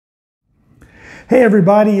Hey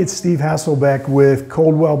everybody, it's Steve Hasselbeck with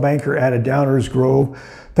Coldwell Banker out of Downers Grove.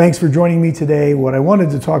 Thanks for joining me today. What I wanted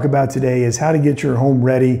to talk about today is how to get your home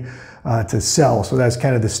ready to sell. So that's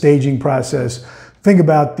kind of the staging process. Think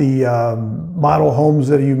about the model homes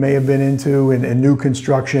that you may have been into and new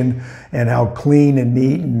construction and how clean and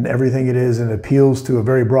neat and everything it is and appeals to a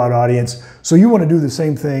very broad audience. So you want to do the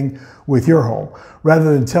same thing with your home.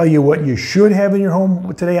 Rather than tell you what you should have in your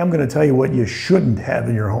home today, I'm going to tell you what you shouldn't have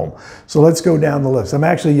in your home. So let's go down the list. I'm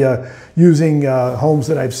actually using homes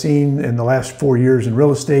that I've seen in the last 4 years in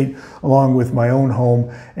real estate, along with my own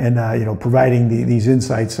home, and providing these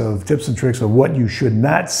insights of tips and tricks of what you should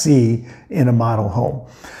not see in a model home.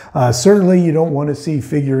 Certainly, you don't want to see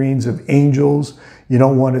figurines of angels. You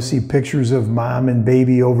don't want to see pictures of mom and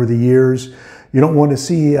baby over the years. You don't want to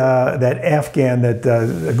see that Afghan that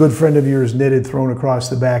a good friend of yours knitted thrown across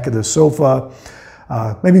the back of the sofa.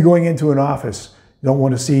 Maybe going into an office. You don't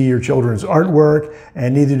want to see your children's artwork,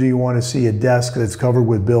 and neither do you want to see a desk that's covered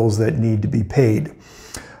with bills that need to be paid.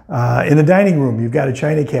 In a dining room, you've got a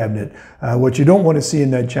china cabinet. What you don't want to see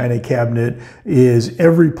in that china cabinet is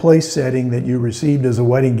every place setting that you received as a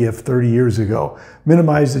wedding gift 30 years ago.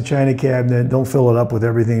 Minimize the china cabinet. Don't fill it up with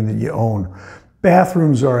everything that you own.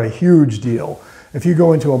 Bathrooms are a huge deal. If you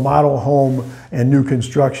go into a model home and new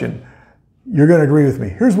construction, you're going to agree with me.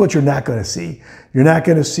 Here's what you're not going to see. You're not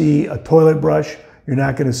going to see a toilet brush. You're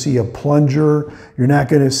not going to see a plunger. You're not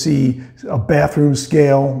going to see a bathroom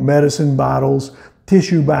scale, medicine bottles,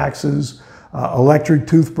 tissue boxes, electric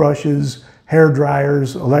toothbrushes, hair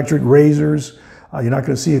dryers, electric razors. You're not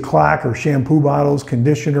going to see a clock or shampoo bottles,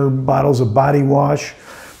 conditioner bottles of body wash.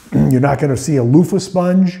 You're not going to see a loofah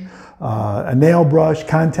sponge, a nail brush,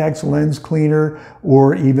 contact lens cleaner,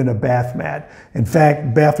 or even a bath mat. In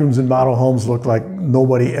fact, bathrooms in model homes look like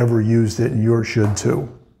nobody ever used it, and yours should too.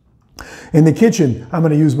 In the kitchen, I'm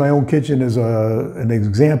going to use my own kitchen as an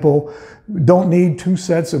example. Don't need 2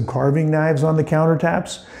 sets of carving knives on the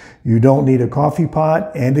countertops. You don't need a coffee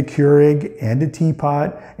pot and a Keurig and a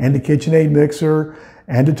teapot and a KitchenAid mixer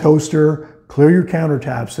and a toaster. Clear your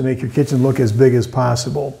countertops to make your kitchen look as big as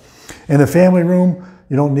possible. In the family room,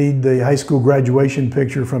 you don't need the high school graduation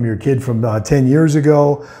picture from your kid from 10 years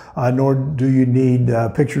ago, nor do you need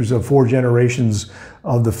pictures of 4 generations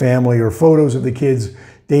of the family or photos of the kids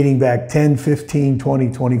dating back 10, 15,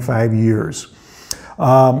 20, 25 years.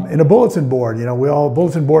 In a bulletin board,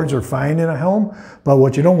 bulletin boards are fine in a home, but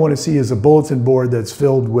what you don't want to see is a bulletin board that's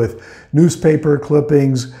filled with newspaper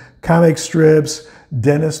clippings, comic strips,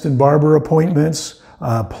 dentist and barber appointments,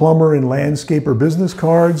 plumber and landscaper business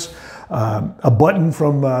cards, a button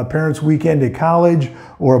from parents' weekend at college,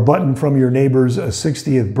 or a button from your neighbor's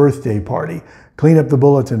 60th birthday party. Clean up the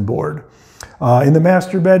bulletin board. In the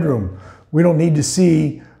master bedroom, we don't need to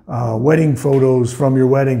see wedding photos from your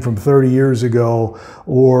wedding from 30 years ago,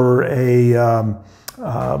 or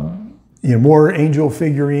more angel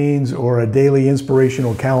figurines, or a daily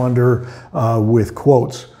inspirational calendar with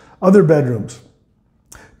quotes. Other bedrooms.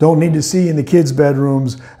 Don't need to see in the kids'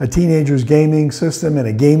 bedrooms a teenager's gaming system and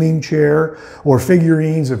a gaming chair, or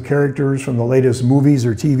figurines of characters from the latest movies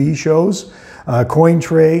or TV shows. A coin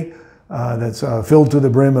tray that's filled to the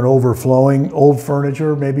brim and overflowing. Old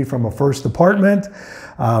furniture, maybe from a first apartment.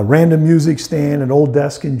 Random music stand, an old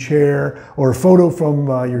desk and chair, or a photo from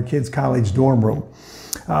your kid's college dorm room.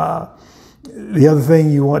 The other thing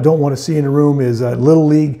you don't want to see in a room is Little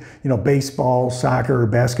League, baseball, soccer,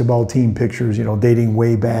 basketball team pictures, dating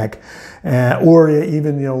way back. Or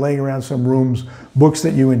even, laying around some rooms, books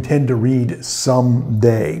that you intend to read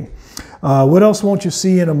someday. What else won't you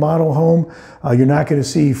see in a model home? You're not going to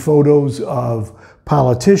see photos of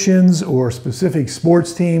politicians or specific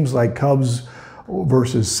sports teams like Cubs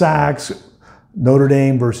versus Sox, Notre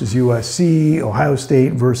Dame versus USC, Ohio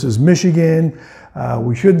State versus Michigan.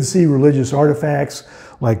 We shouldn't see religious artifacts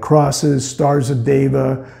like crosses, stars of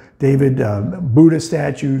David, Buddha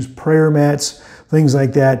statues, prayer mats, things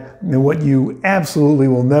like that. And what you absolutely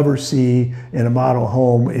will never see in a model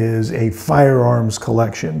home is a firearms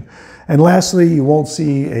collection. And lastly, you won't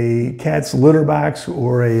see a cat's litter box,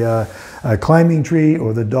 or a climbing tree,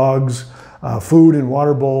 or the dog's food and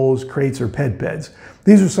water bowls, crates, or pet beds.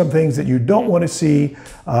 These are some things that you don't want to see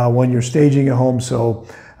when you're staging a home. So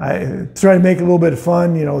I try to make it a little bit of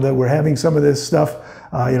fun, that we're having some of this stuff,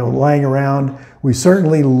 lying around. We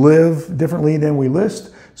certainly live differently than we list.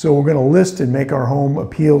 So we're going to list and make our home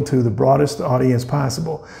appeal to the broadest audience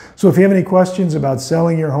possible. So if you have any questions about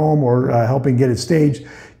selling your home or helping get it staged,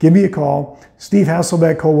 give me a call. Steve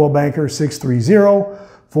Hasselbeck, Coldwell Banker,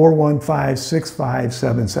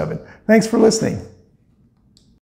 630-415-6577. Thanks for listening.